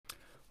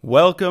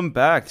Welcome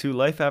back to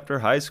Life After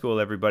High School,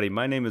 everybody.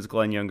 My name is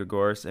Glenn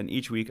Younger-Goris, and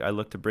each week I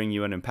look to bring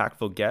you an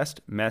impactful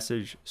guest,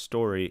 message,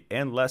 story,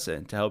 and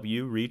lesson to help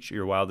you reach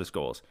your wildest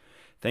goals.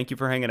 Thank you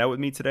for hanging out with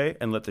me today,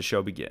 and let the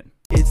show begin.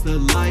 It's the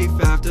Life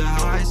After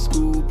High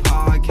School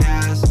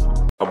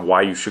podcast.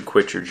 Why you should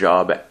quit your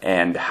job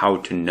and how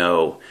to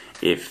know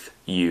if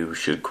you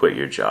should quit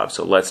your job.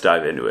 So let's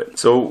dive into it.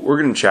 So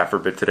we're going to chat for a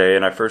bit today,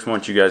 and I first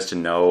want you guys to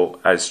know,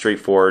 as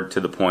straightforward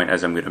to the point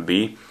as I'm going to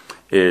be,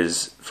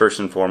 is first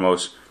and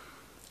foremost,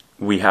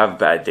 we have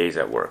bad days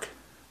at work.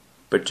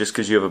 But just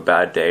because you have a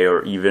bad day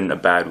or even a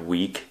bad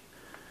week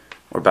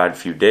or bad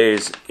few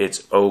days,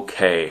 it's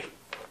okay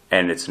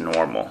and it's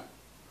normal.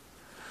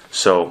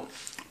 So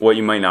what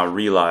you might not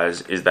realize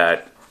is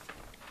that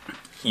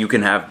you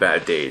can have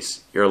bad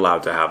days. You're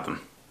allowed to have them.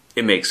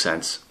 It makes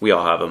sense. We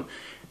all have them.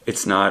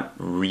 It's not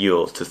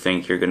real to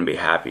think you're going to be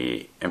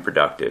happy and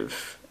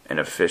productive and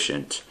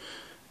efficient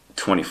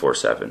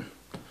 24/7,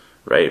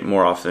 right?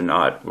 More often than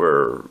not,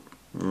 we're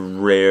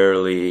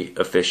rarely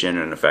efficient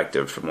and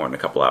effective for more than a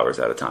couple hours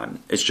at a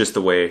time. It's just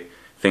the way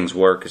things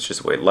work. It's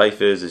just the way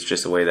life is. It's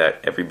just the way that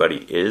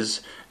everybody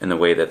is and the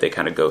way that they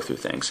kind of go through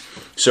things.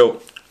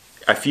 So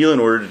I feel in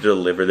order to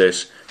deliver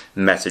this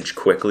message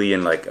quickly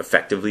and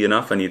effectively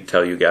enough, I need to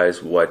tell you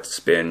guys what's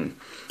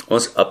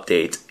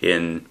update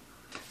in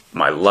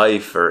my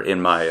life or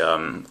in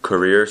my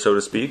career, so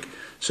to speak.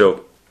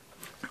 So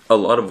a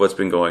lot of what's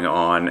been going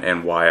on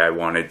and why I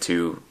wanted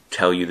to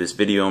tell you this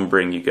video and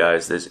bring you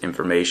guys this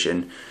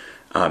information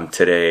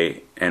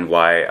today, and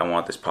why I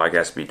want this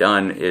podcast to be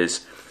done,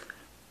 is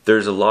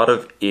there's a lot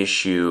of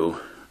issue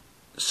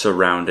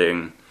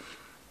surrounding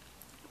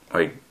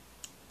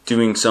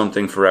doing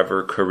something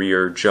forever,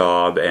 career,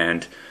 job,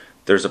 and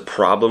there's a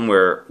problem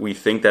where we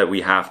think that we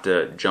have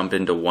to jump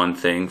into one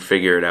thing,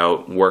 figure it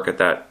out, work at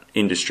that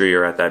industry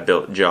or at that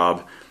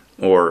job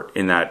or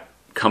in that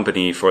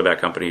company for that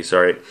company,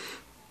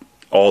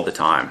 all the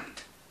time.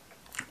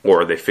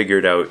 Or they figure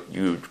it out,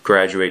 you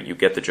graduate, you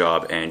get the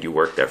job, and you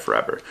work there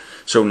forever.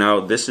 So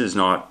now this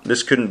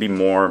couldn't be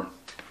more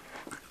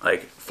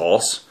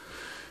false.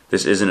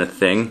 This isn't a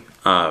thing.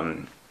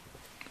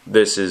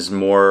 This is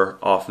more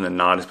often than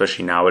not,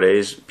 especially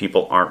nowadays,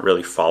 people aren't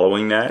really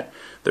following that.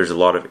 There's a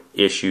lot of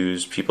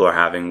issues people are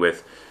having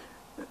with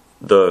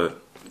the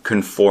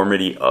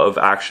conformity of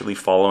actually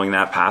following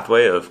that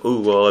pathway of,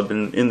 I've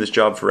been in this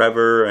job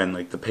forever, and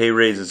the pay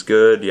raise is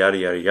good, yada,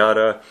 yada,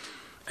 yada.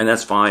 And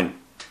that's fine.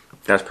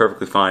 That's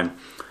perfectly fine.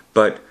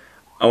 But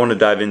I want to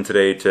dive in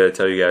today to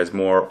tell you guys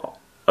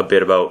a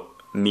bit about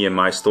me and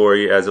my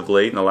story as of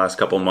late in the last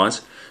couple of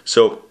months.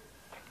 So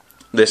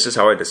this is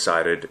how I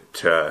decided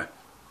to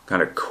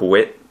kind of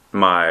quit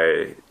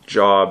my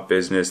job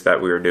business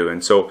that we were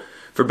doing. So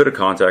for a bit of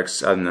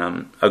context,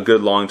 a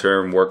good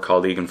long-term work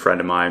colleague and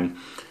friend of mine,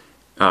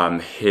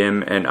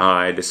 him and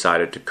I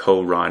decided to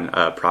co-run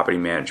a property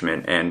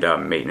management and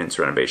maintenance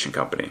renovation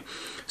company.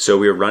 So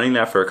we were running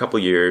that for a couple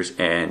years,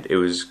 and it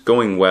was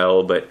going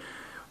well, but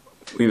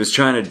we was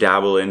trying to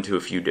dabble into a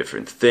few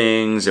different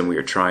things, and we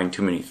were trying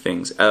too many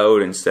things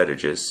out instead of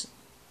just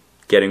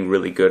getting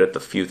really good at the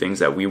few things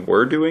that we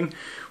were doing.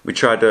 We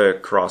tried to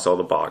cross all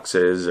the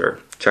boxes, or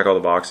check all the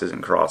boxes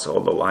and cross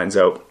all the lines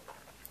out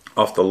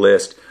off the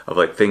list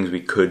of things we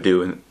could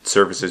do and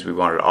services we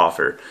wanted to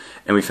offer,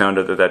 and we found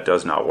out that that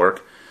does not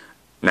work.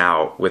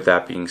 Now, with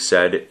that being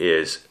said,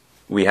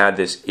 we had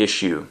this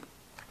issue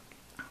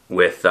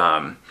with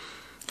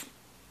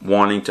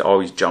wanting to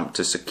always jump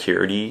to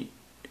security,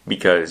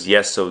 because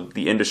so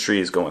the industry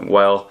is going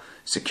well.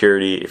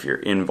 Security, if you're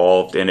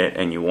involved in it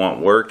and you want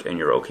work and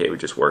you're okay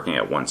with just working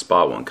at one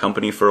spot, one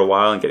company for a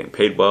while and getting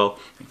paid well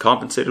and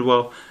compensated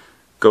well,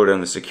 go down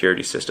the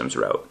security systems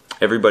route.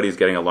 Everybody's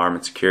getting alarm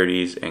and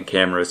securities and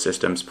camera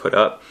systems put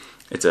up.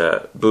 It's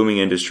a booming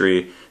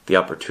industry. The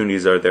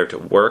opportunities are there to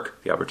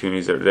work, the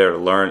opportunities are there to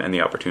learn, and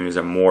the opportunities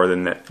are more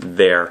than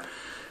there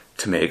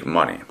to make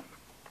money.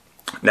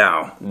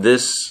 Now,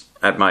 this,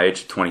 at my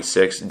age of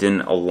 26,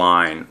 didn't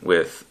align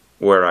with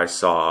where I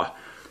saw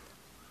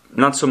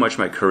not so much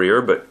my career,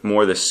 but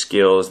more the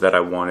skills that I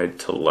wanted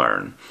to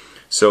learn.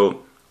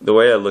 So the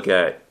way I look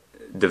at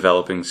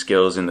developing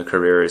skills in the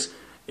career is,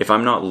 if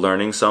I'm not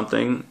learning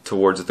something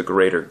towards the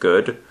greater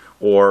good,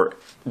 or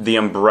the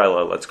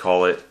umbrella, let's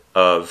call it,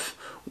 of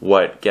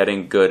what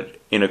getting good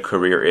in a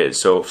career is.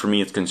 So for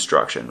me, it's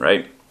construction,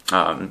 right?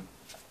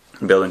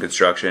 Building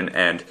construction.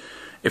 And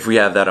if we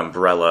have that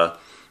umbrella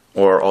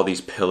or all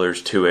these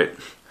pillars to it,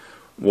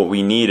 what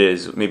we need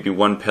is maybe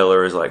one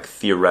pillar is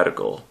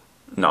theoretical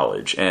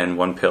knowledge, and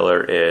one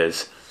pillar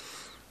is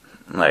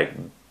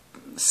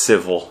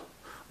civil,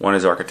 one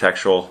is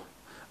architectural,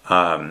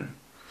 and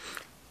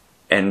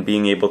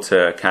being able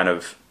to kind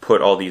of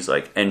put all these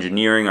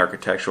engineering,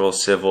 architectural,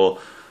 civil,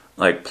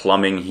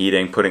 plumbing,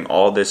 heating, putting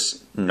all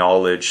this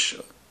knowledge,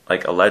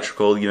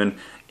 electrical even,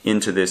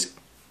 into this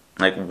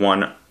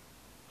one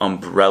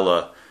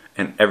umbrella,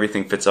 and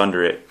everything fits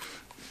under it.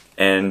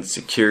 And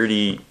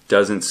security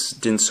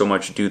didn't so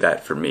much do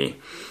that for me.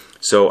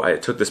 So I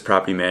took this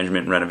property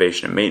management,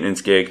 renovation, and maintenance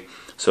gig,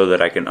 so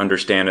that I can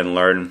understand and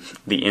learn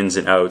the ins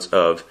and outs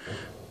of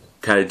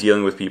kind of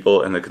dealing with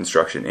people in the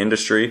construction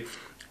industry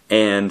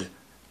and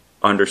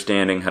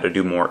understanding how to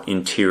do more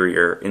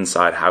interior,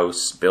 inside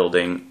house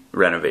building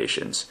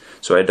renovations.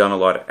 So I had done a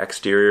lot of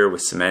exterior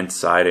with cement,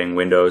 siding,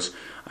 windows.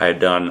 I had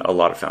done a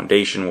lot of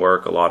foundation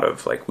work, a lot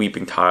of like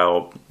weeping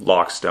tile,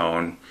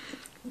 lockstone,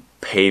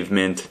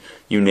 pavement,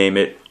 you name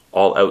it,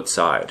 all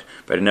outside.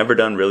 But I'd never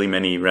done really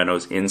many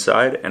renos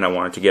inside, and I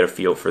wanted to get a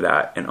feel for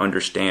that and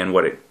understand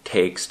what it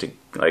takes to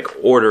like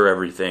order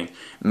everything,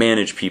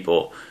 manage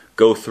people,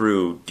 go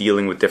through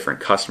dealing with different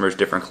customers,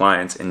 different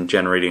clients, and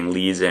generating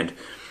leads and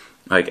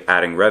like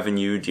adding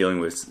revenue, dealing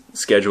with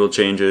schedule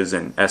changes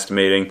and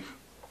estimating,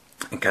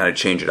 and kind of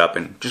change it up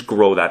and just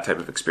grow that type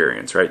of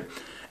experience, right?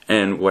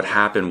 And what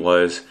happened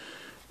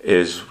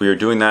is we were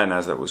doing that, and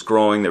as that was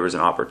growing, there was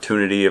an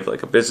opportunity of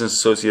like a business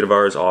associate of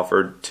ours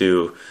offered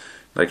to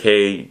like,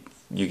 hey,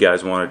 you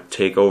guys want to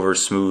take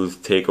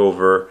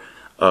over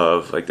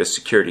of like the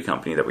security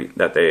company that we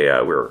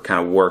were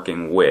kind of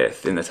working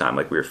with in the time.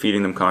 Like we were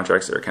feeding them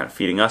contracts, they were kind of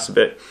feeding us a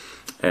bit.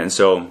 And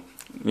so,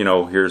 you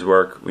know, here's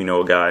work, we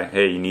know a guy,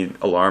 hey, you need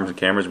alarms and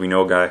cameras, we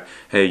know a guy,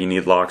 hey, you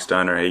need locks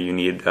done, or hey, you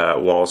need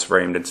walls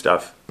framed and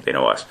stuff, they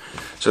know us.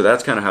 So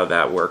that's kind of how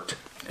that worked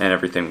and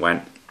everything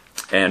went.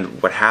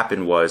 And what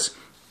happened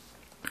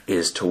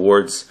is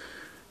towards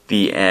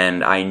the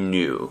end, I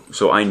knew,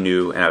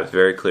 and I was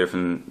very clear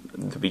from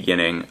the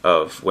beginning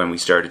of when we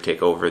started to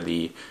take over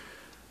the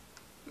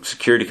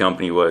security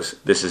company, was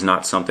this is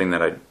not something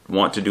that I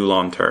want to do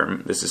long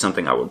term. This is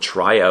something I will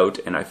try out,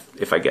 and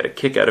if I get a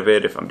kick out of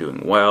it, if I'm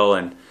doing well,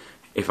 and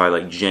if I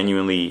like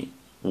genuinely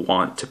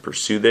want to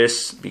pursue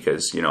this,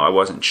 because you know I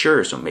wasn't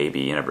sure, so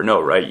maybe, you never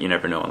know, right? You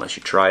never know unless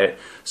you try it.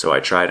 So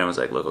I tried and I was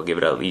like, look, I'll give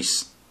it at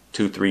least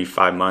 2, 3,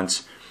 5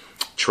 months,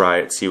 try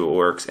it, see what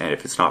works, and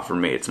if it's not for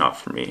me, it's not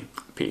for me.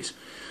 Peace.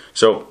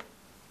 So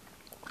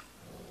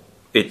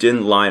it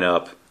didn't line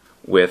up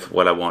with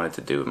what I wanted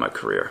to do in my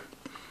career.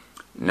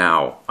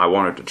 Now, I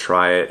wanted to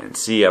try it and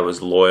see. I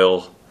was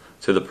loyal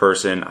to the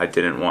person. I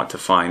didn't want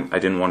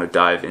to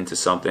dive into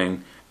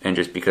something, and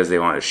just because they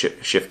wanted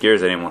to shift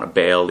gears, I didn't want to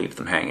bail, leave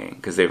them hanging,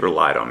 because they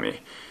relied on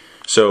me.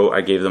 So I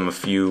gave them a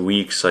few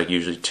weeks, like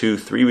usually 2,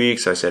 3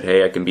 weeks. I said,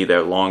 hey, I can be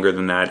there longer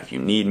than that if you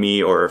need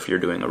me, or if you're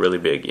doing a really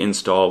big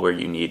install where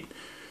you need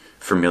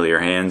familiar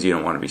hands, you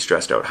don't want to be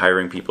stressed out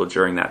hiring people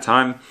during that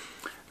time,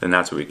 then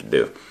that's what we could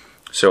do.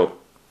 So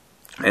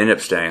I ended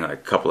up staying like a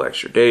couple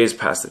extra days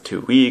past the 2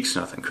 weeks,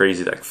 nothing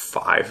crazy, like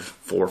 4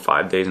 or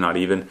 5 days, not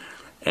even.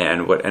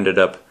 And what ended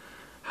up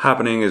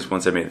happening is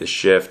once I made the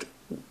shift,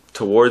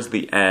 towards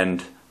the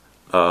end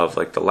of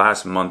like the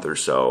last month or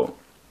so,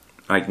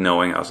 like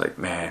knowing, I was like,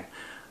 man,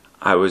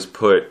 I was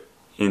put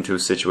into a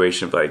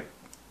situation of like,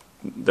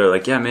 they're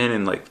like, yeah, man,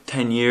 in like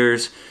 10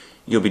 years,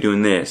 you'll be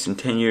doing this. In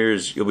 10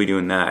 years, you'll be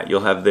doing that.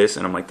 You'll have this.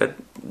 And I'm like, that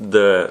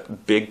the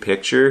big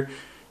picture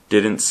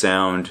didn't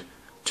sound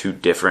too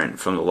different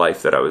from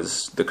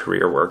the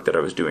career work that I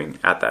was doing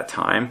at that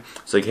time.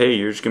 It's like, hey,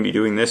 you're just going to be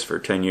doing this for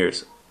 10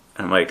 years.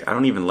 And I'm like, I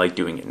don't even like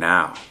doing it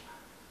now.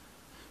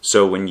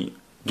 So when you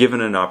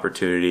given an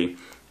opportunity,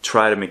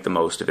 try to make the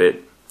most of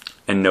it,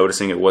 and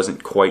noticing it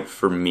wasn't quite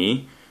for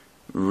me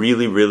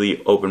really,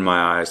 really opened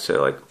my eyes to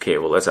like, okay,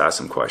 well, let's ask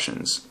some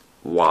questions.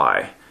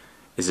 Why?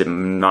 Is it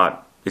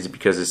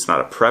because it's not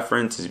a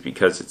preference? Is it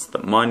because it's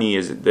the money?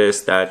 Is it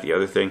this, that, the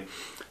other thing?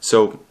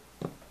 So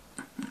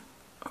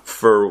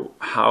for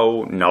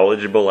how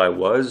knowledgeable I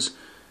was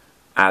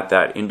at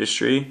that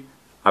industry,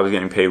 I was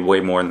getting paid way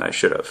more than I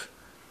should have.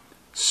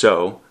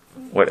 So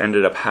what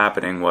ended up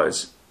happening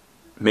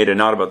made it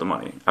not about the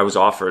money. I was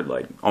offered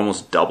like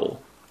almost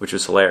double, which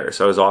was hilarious.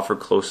 I was offered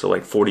close to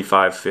like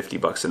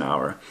 $45-50 an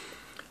hour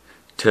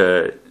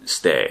to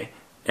stay.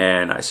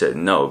 And I said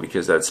no,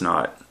 because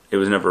it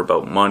was never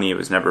about money. It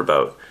was never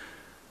about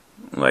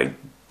like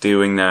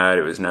doing that.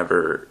 That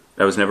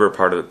was never a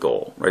part of the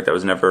goal, right? That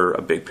was never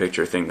a big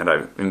picture thing that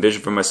I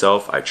envisioned for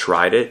myself. I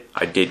tried it.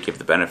 I did give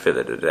the benefit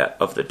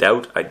of the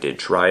doubt. I did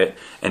try it,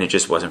 and it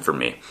just wasn't for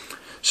me.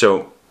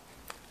 So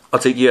I'll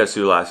take you guys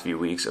through the last few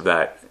weeks of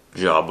that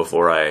job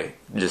before I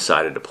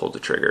decided to pull the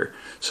trigger.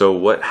 So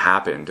what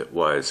happened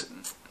was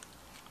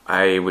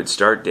I would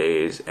start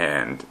days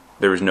and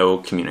there was no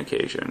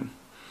communication.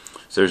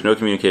 So there's no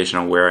communication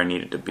on where I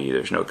needed to be.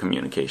 There's no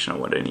communication on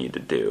what I needed to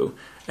do.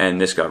 And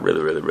this got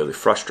really, really, really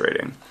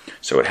frustrating.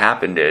 So what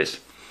happened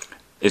is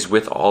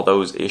with all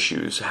those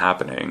issues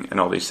happening and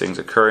all these things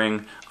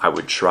occurring, I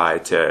would try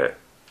to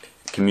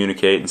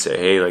communicate and say,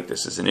 hey, like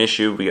this is an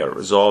issue. We got to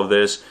resolve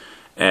this.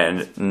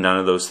 And none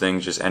of those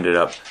things just ended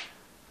up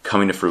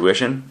coming to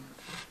fruition.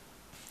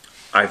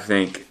 I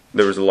think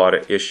there was a lot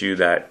of issue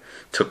that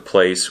took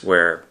place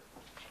where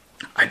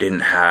I didn't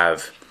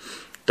have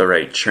the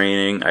right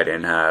training. I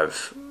didn't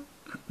have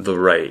the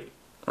right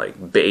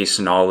like base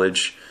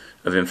knowledge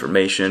of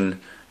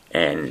information,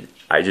 and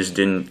I just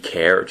didn't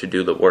care to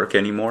do the work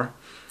anymore.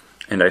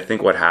 And I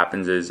think what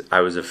happens is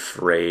I was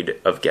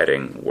afraid of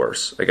getting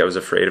worse. Like I was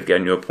afraid of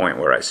getting to a point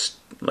where I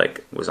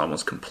like was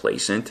almost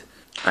complacent.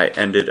 I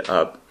ended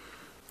up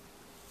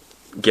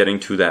getting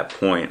to that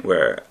point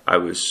where I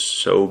was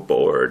so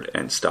bored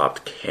and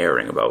stopped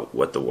caring about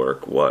what the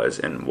work was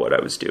and what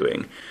I was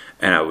doing.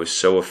 And I was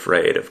so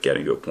afraid of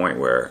getting to a point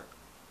where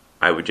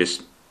I would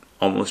just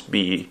almost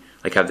be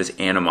like have this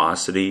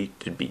animosity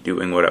to be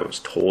doing what I was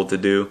told to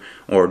do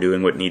or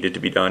doing what needed to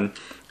be done.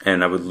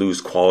 And I would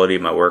lose quality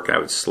of my work, and I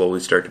would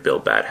slowly start to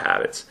build bad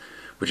habits,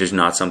 which is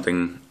not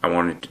something I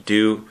wanted to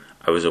do.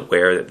 I was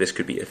aware that this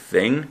could be a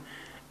thing,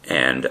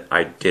 and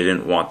I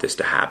didn't want this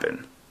to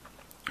happen.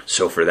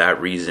 So for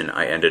that reason,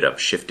 I ended up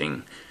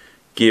shifting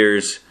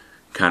gears,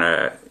 kind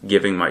of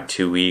giving my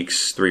 2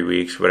 weeks, 3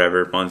 weeks,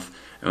 whatever month,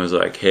 and was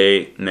like,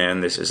 hey,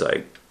 man, this is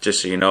like,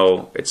 just so you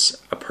know, it's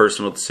a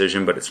personal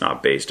decision, but it's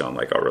not based on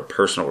like our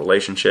personal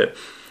relationship.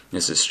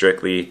 This is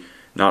strictly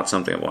not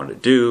something I wanted to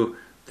do.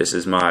 This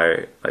is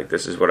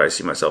this is what I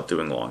see myself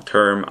doing long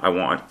term. I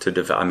want to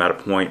develop. I'm at a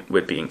point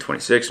with being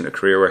 26 in a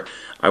career where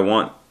I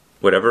want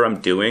whatever I'm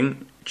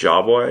doing,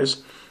 job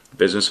wise,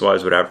 business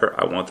wise, whatever,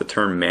 I want the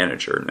term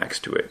manager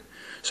next to it.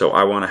 So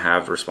I want to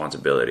have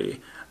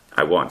responsibility.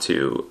 I want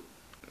to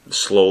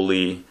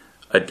slowly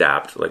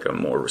adapt like a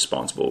more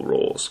responsible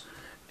roles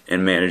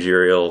and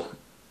managerial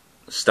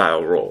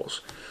style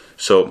roles.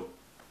 So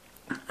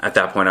at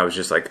that point, I was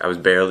just like, I was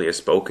barely a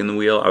spoke in the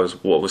wheel. I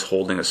was what was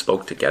holding a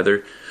spoke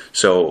together.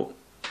 So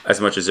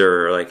as much as there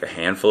were like a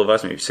handful of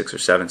us, maybe 6 or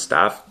 7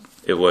 staff,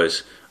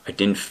 I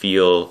didn't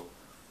feel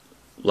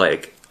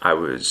like I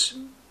was,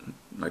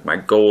 like my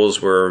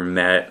goals were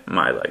met,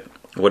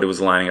 what it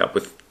was lining up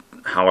with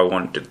how I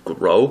wanted to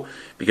grow.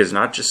 Because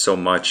not just so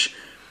much,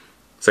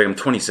 it's like I'm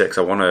 26,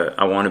 I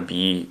want to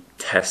be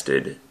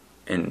tested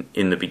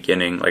in the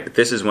beginning. Like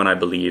this is when I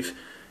believe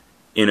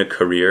in a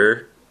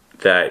career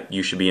that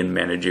you should be in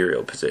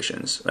managerial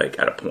positions, like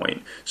at a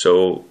point.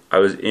 So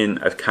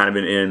I've kind of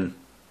been in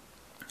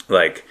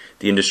like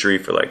the industry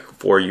for like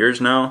 4 years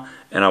now,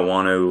 and I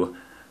want to,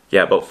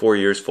 about 4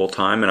 years full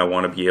time, and I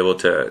want to be able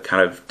to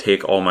kind of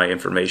take all my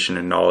information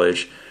and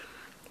knowledge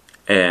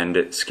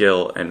and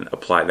skill and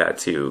apply that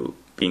to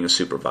being a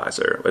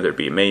supervisor, whether it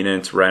be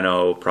maintenance,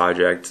 reno,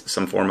 project,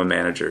 some form of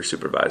manager,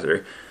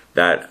 supervisor,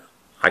 that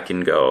I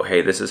can go,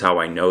 hey, this is how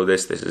I know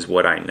this is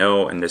what I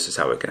know, and this is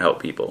how it can help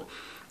people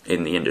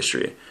in the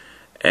industry.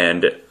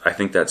 And I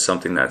think that's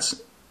something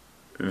that's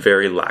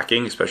very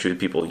lacking, especially with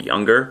people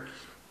younger,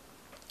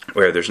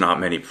 where there's not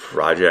many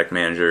project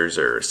managers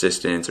or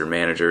assistants or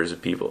managers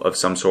of people of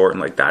some sort.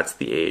 And like that's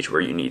the age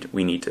where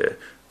we need to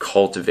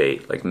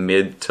cultivate, like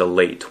mid to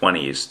late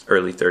 20s,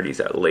 early 30s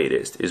at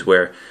latest, is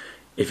where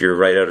if you're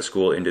right out of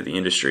school into the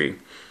industry,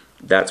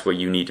 that's what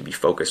you need to be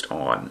focused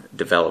on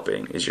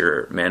developing, is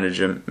your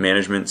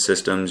management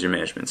systems, your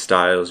management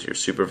styles, your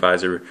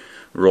supervisor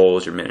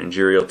roles, your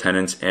managerial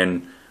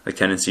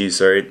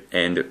tendencies,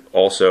 and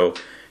also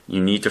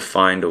you need to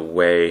find a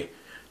way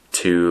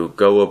to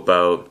go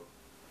about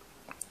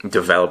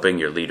developing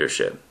your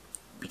leadership,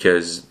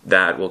 because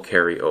that will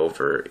carry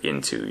over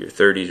into your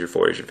 30s, your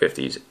 40s, your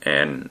 50s,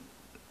 and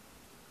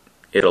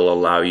it'll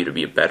allow you to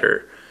be a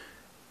better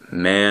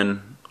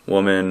man,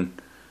 woman,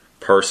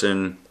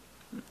 person,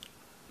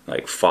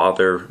 like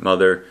father,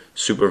 mother,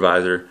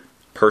 supervisor,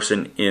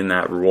 person in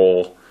that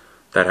role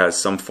that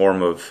has some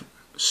form of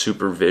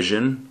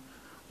supervision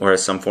or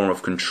has some form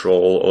of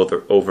control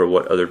over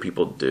what other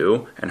people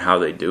do and how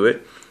they do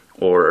it,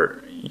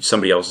 or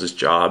somebody else's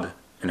job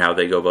and how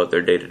they go about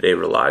their day-to-day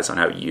relies on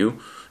how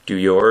you do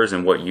yours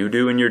and what you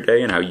do in your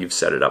day and how you've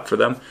set it up for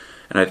them.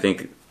 And I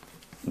think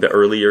the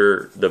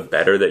earlier, the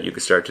better that you can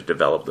start to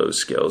develop those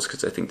skills,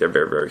 because I think they're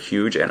very, very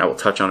huge. And I will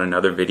touch on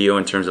another video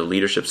in terms of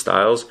leadership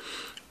styles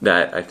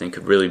that I think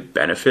could really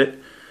benefit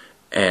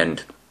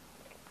and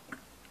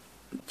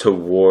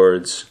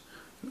towards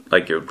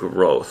like your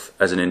growth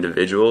as an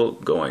individual,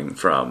 going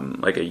from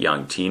like a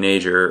young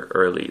teenager,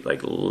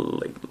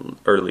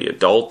 early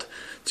adult,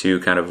 to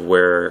kind of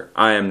where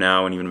I am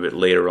now, and even a bit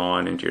later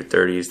on into your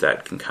 30s,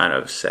 that can kind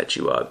of set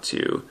you up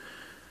to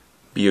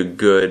be a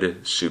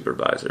good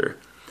supervisor.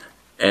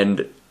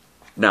 And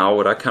now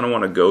what I kind of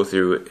want to go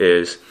through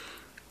is,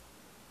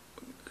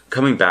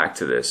 coming back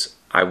to this,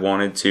 I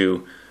wanted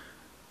to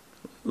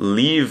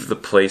leave the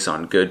place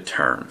on good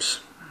terms.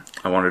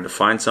 I wanted to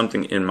find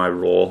something in my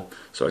role,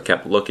 so I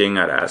kept looking.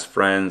 I'd ask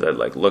friends, I'd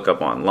like look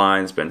up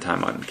online, spend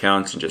time on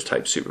accounts, and just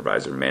type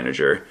supervisor,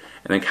 manager,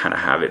 and then kind of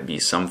have it be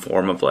some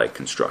form of like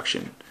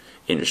construction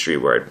industry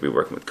where I'd be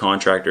working with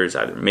contractors,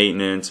 either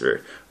maintenance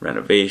or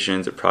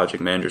renovations or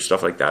project managers,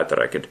 stuff like that, that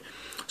I could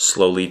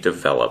slowly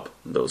develop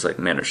those like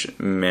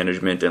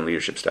management and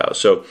leadership styles.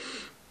 So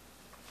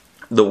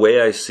the way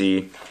I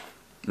see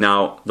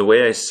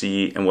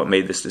and what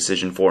made this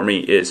decision for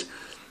me is,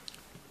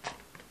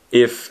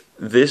 if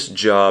this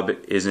job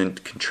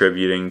isn't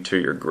contributing to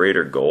your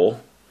greater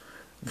goal,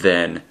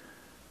 then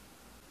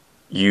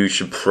you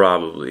should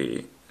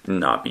probably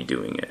not be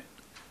doing it.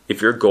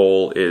 If your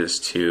goal is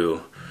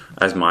to,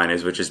 as mine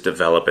is, which is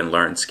develop and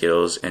learn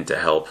skills and to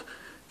help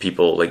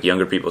people, like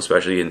younger people,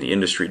 especially in the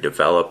industry,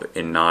 develop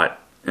and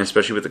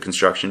especially with the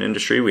construction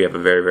industry, we have a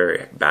very,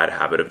 very bad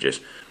habit of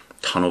just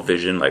tunnel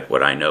vision, like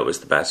what I know is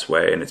the best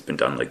way, and it's been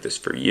done like this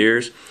for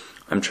years.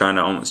 I'm trying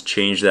to almost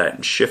change that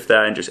and shift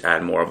that and just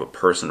add more of a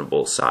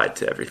personable side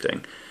to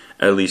everything,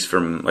 at least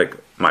from like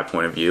my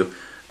point of view.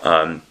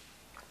 And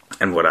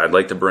what I'd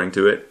like to bring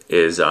to it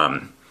is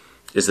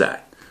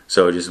that.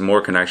 So just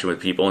more connection with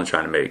people and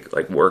trying to make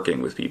like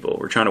working with people.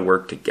 We're trying to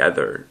work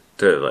together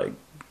to like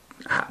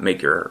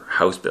make your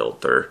house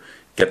built or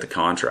get the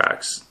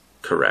contracts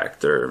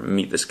correct or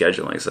meet the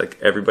scheduling. It's like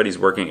everybody's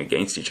working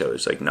against each other.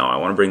 It's like, no, I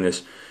want to bring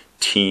this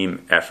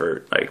team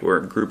effort. Like we're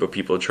a group of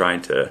people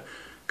trying to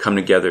come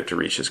together to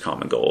reach this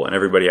common goal, and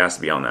everybody has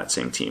to be on that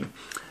same team.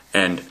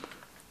 And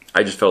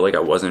I just felt like I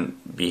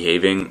wasn't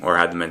behaving or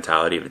had the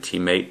mentality of a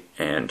teammate,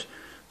 and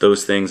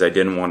those things I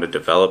didn't want to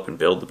develop and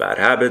build the bad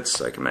habits,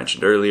 like I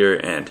mentioned earlier,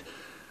 and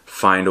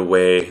find a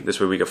way, this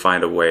way we could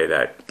find a way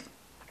that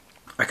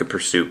I could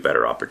pursue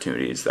better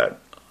opportunities that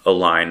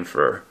align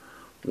for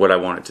what I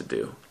wanted to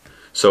do.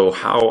 So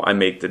how I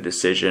make the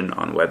decision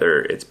on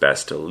whether it's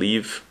best to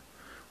leave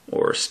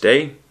or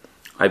stay,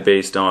 I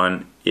based it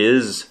on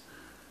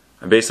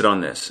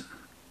this.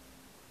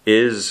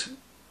 Is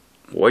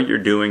what you're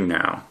doing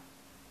now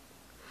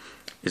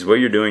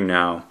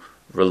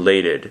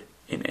related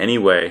in any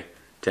way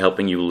to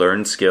helping you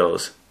learn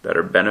skills that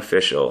are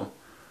beneficial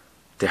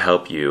to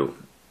help you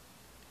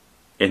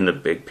in the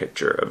big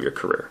picture of your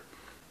career?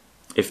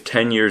 If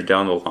 10 years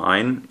down the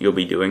line, you'll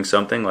be doing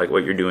something like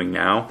what you're doing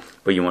now,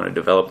 but you want to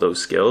develop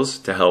those skills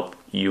to help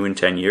you in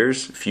 10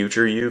 years,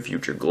 future you,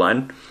 future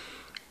Glenn,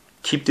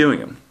 keep doing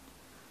them.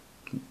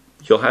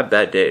 You'll have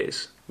bad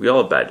days. We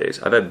all have bad days.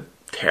 I've had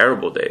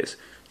terrible days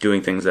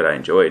doing things that I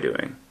enjoy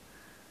doing.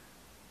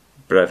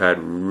 But I've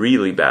had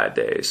really bad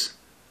days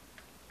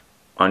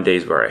on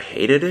days where I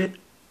hated it,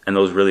 and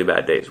those really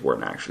bad days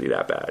weren't actually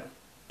that bad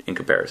in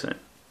comparison.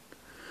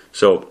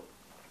 So,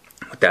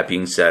 with that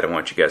being said, I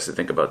want you guys to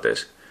think about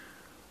this.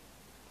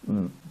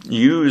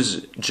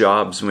 Use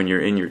jobs when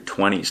you're in your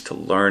 20s to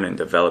learn and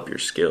develop your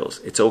skills.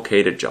 It's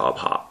okay to job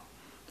hop.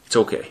 It's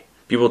okay.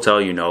 People tell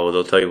you no,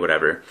 they'll tell you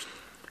whatever.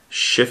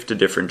 Shift to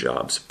different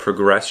jobs,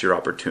 progress your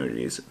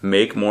opportunities,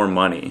 make more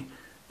money,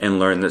 and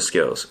learn the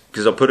skills.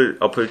 Because I'll put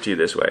it to you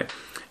this way.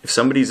 If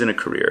somebody's in a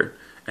career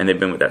and they've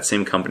been with that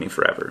same company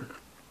forever,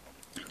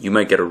 you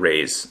might get a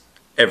raise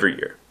every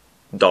year,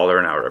 $1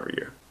 an hour every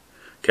year.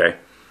 Okay?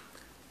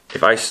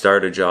 If I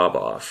start a job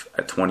off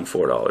at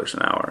 $24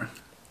 an hour,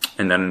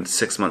 and then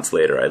 6 months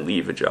later I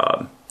leave a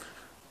job,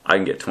 I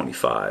can get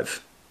 $25.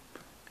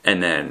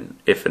 And then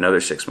if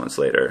another 6 months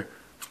later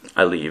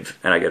I leave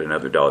and I get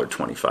another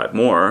 $1.25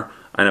 more,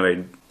 I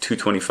made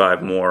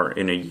 $2.25 more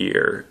in a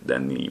year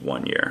than the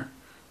 1 year,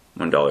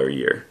 $1 a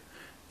year.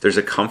 There's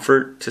a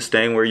comfort to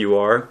staying where you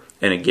are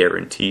and a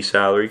guarantee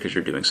salary because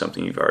you're doing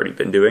something you've already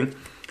been doing.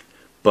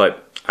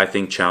 But I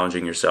think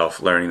challenging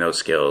yourself, learning those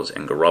skills,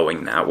 and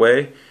growing that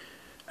way,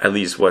 at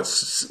least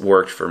what's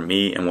worked for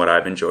me and what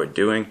I've enjoyed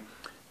doing,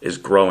 is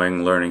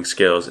growing, learning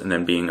skills, and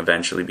then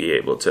eventually be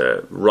able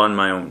to run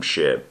my own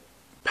ship,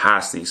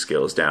 pass these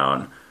skills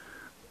down,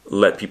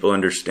 let people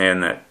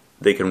understand that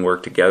they can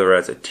work together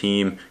as a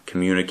team,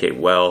 communicate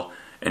well,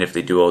 and if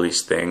they do all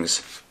these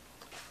things,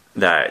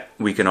 that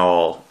we can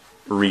all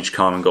reach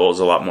common goals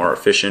a lot more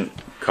efficient,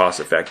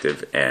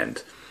 cost-effective,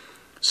 and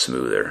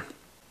smoother.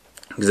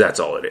 Because that's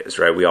all it is,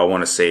 right? We all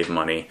want to save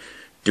money,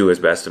 do as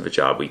best of a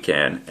job we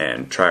can,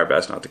 and try our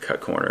best not to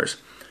cut corners.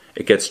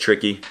 It gets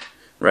tricky,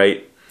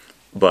 right?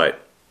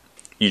 But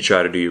you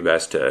try to do your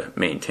best to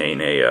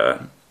maintain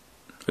a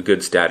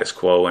good status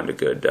quo and a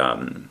good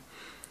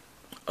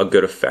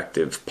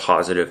effective,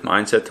 positive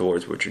mindset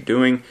towards what you're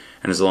doing.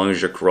 And as long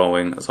as you're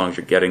growing, as long as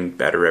you're getting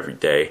better every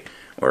day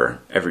or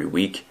every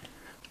week,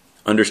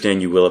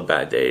 understand you will have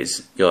bad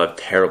days. You'll have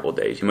terrible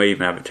days. You might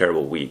even have a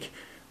terrible week,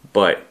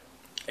 but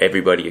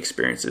everybody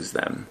experiences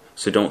them.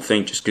 So don't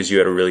think just because you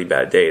had a really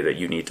bad day that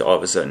you need to all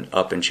of a sudden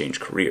up and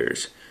change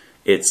careers.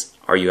 It's,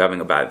 are you having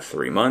a bad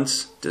 3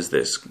 months? Does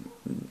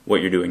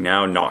what you're doing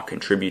now not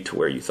contribute to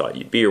where you thought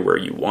you'd be or where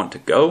you want to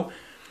go?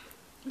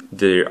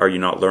 Are you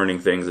not learning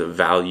things of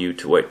value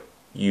to what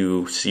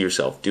you see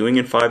yourself doing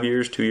in 5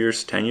 years, 2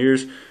 years, 10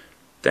 years?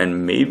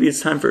 Then maybe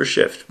it's time for a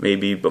shift.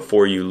 Maybe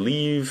before you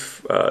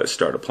leave,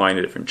 start applying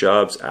to different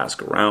jobs,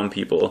 ask around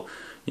people.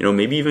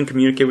 Maybe even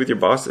communicate with your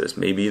bosses.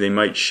 Maybe they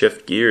might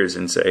shift gears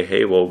and say,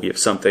 hey, well, we have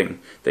something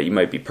that you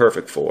might be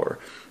perfect for.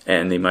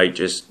 And they might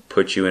just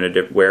put you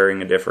in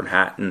wearing a different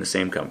hat in the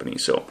same company.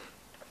 So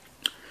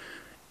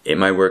it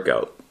might work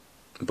out.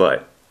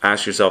 But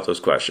ask yourself those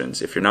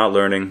questions. If you're not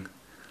learning,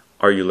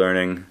 are you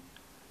learning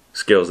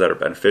skills that are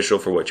beneficial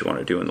for what you want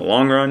to do in the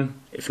long run?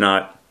 If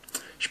not,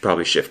 you should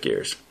probably shift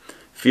gears.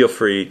 Feel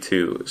free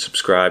to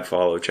subscribe,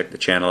 follow, check the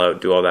channel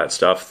out, do all that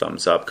stuff.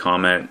 Thumbs up,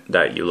 comment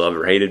that you love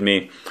or hated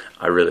me.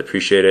 I really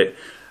appreciate it.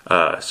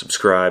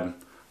 Subscribe,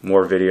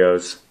 more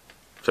videos.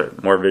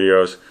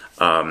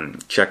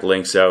 Check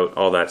links out,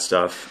 all that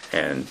stuff.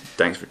 And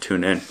thanks for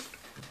tuning in.